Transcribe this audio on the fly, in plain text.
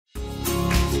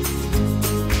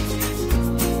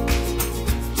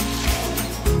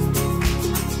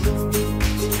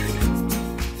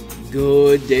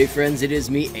Good day, friends. It is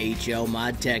me,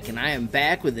 HLModTech, and I am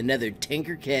back with another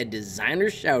Tinkercad designer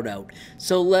shout out.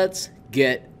 So let's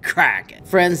get cracking.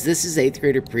 Friends, this is 8th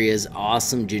grader Priya's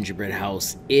awesome gingerbread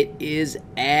house. It is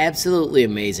absolutely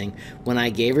amazing. When I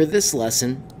gave her this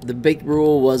lesson, the big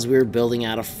rule was we were building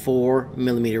out of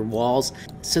 4mm walls,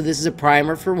 so this is a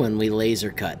primer for when we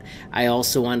laser cut. I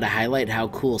also wanted to highlight how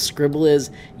cool Scribble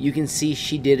is. You can see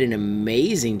she did an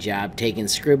amazing job taking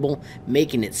Scribble,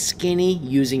 making it skinny,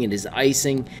 using it as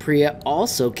icing. Priya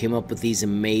also came up with these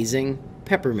amazing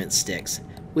peppermint sticks,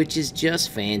 which is just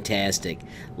fantastic.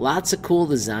 Lots of cool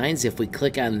designs. If we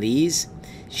click on these,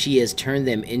 she has turned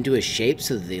them into a shape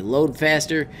so that they load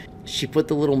faster. She put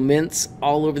the little mints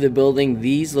all over the building.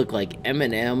 These look like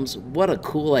M&Ms. What a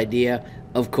cool idea.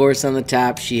 Of course, on the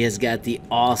top, she has got the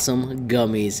awesome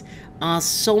gummies.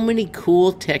 So many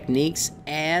cool techniques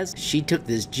as she took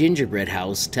this gingerbread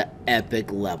house to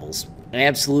epic levels.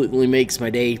 Absolutely makes my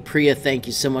day. Priya, thank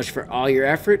you so much for all your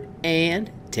effort and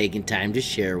taking time to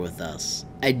share with us.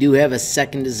 I do have a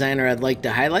second designer I'd like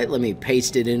to highlight. Let me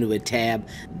paste it into a tab.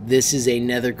 This is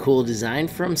another cool design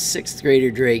from 6th grader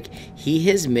Drake. He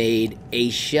has made a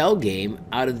shell game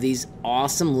out of these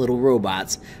awesome little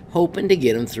robots, hoping to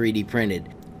get them 3D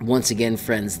printed. Once again,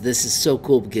 friends, this is so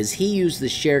cool because he used the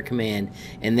share command,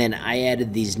 and then I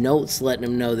added these notes letting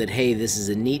him know that, hey, this is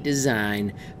a neat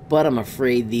design, but I'm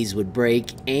afraid these would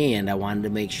break, and I wanted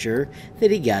to make sure that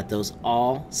he got those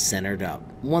all centered up.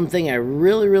 One thing I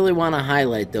really want to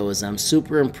highlight, though, is I'm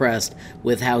super impressed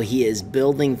with how he is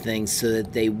building things so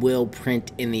that they will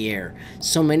print in the air.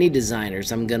 So many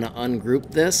designers, I'm going to ungroup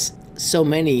this. So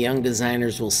many young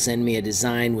designers will send me a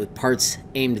design with parts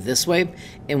aimed this way,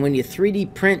 and when you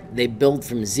 3D print, they build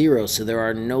from zero, so there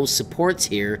are no supports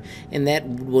here, and that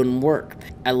wouldn't work.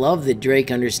 I love that Drake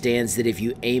understands that if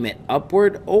you aim it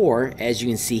upward, or as you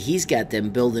can see, he's got them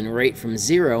building right from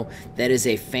zero. That is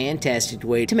a fantastic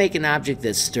way to make an object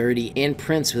that's sturdy and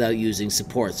prints without using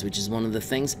supports, which is one of the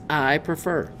things I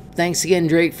prefer. Thanks again,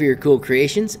 Drake, for your cool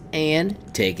creations and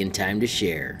taking time to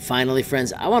share. Finally,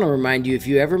 friends, I want to remind you, if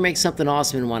you ever make something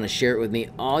awesome and want to share it with me,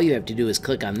 all you have to do is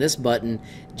click on this button,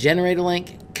 generate a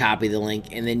link, copy the link,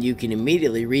 and then you can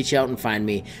immediately reach out and find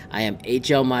me. I am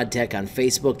HLModTech on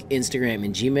Facebook, Instagram,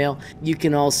 and Gmail. You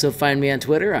can also find me on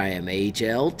Twitter. I am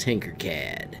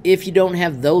HLTinkercad. If you don't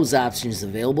have those options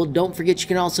available, don't forget you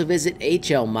can also visit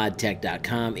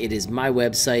HLModTech.com. It is my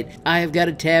website. I have got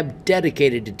a tab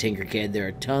dedicated to Tinkercad. There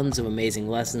are tons of amazing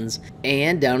lessons.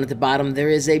 And down at the bottom, there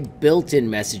is a built-in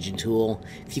messaging tool.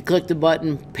 If you click the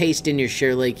button, paste in your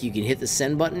share link, you can hit the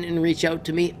send button and reach out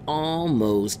to me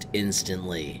almost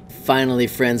instantly. Finally,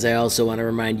 friends, I also want to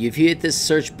remind you, if you hit this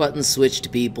search button, switch to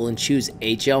people, and choose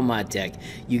HLModTech,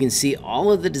 you can see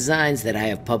all of the designs that I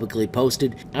have publicly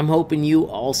posted. I'm hoping you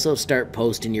also start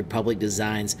posting your public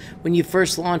designs. When you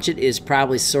first launch it, it's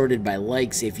probably sorted by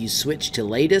likes. If you switch to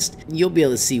latest, you'll be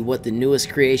able to see what the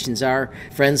newest creations are.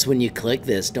 Friends, when you click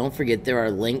this, don't forget there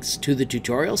are links to the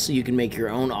tutorial so you can make your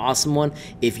own awesome one.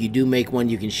 If you do make one,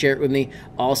 you can share it with me.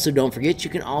 Also, don't forget you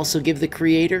can also give the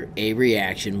creator a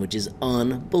reaction, which is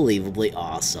unbelievably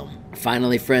awesome.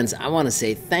 Finally, friends, I want to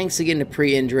say thanks again to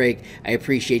Priya and Drake. I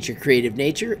appreciate your creative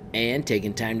nature and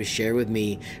taking time to share with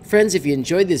me. Friends, if you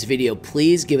enjoyed this video,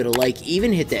 please give it a like,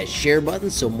 even hit that share button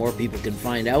so more people can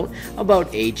find out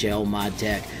about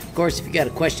HLModTech. Of course, if you got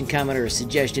a question, comment, or a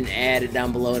suggestion, add it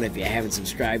down below. And if you haven't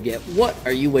subscribed yet, what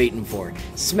are you waiting for?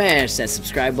 Smash that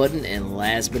subscribe button, and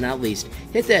last but not least,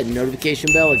 hit that notification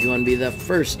bell if you want to be the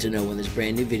first to know when there's a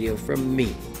brand new video from me,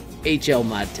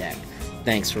 HLModTech.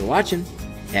 Thanks for watching.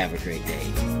 Have a great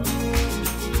day.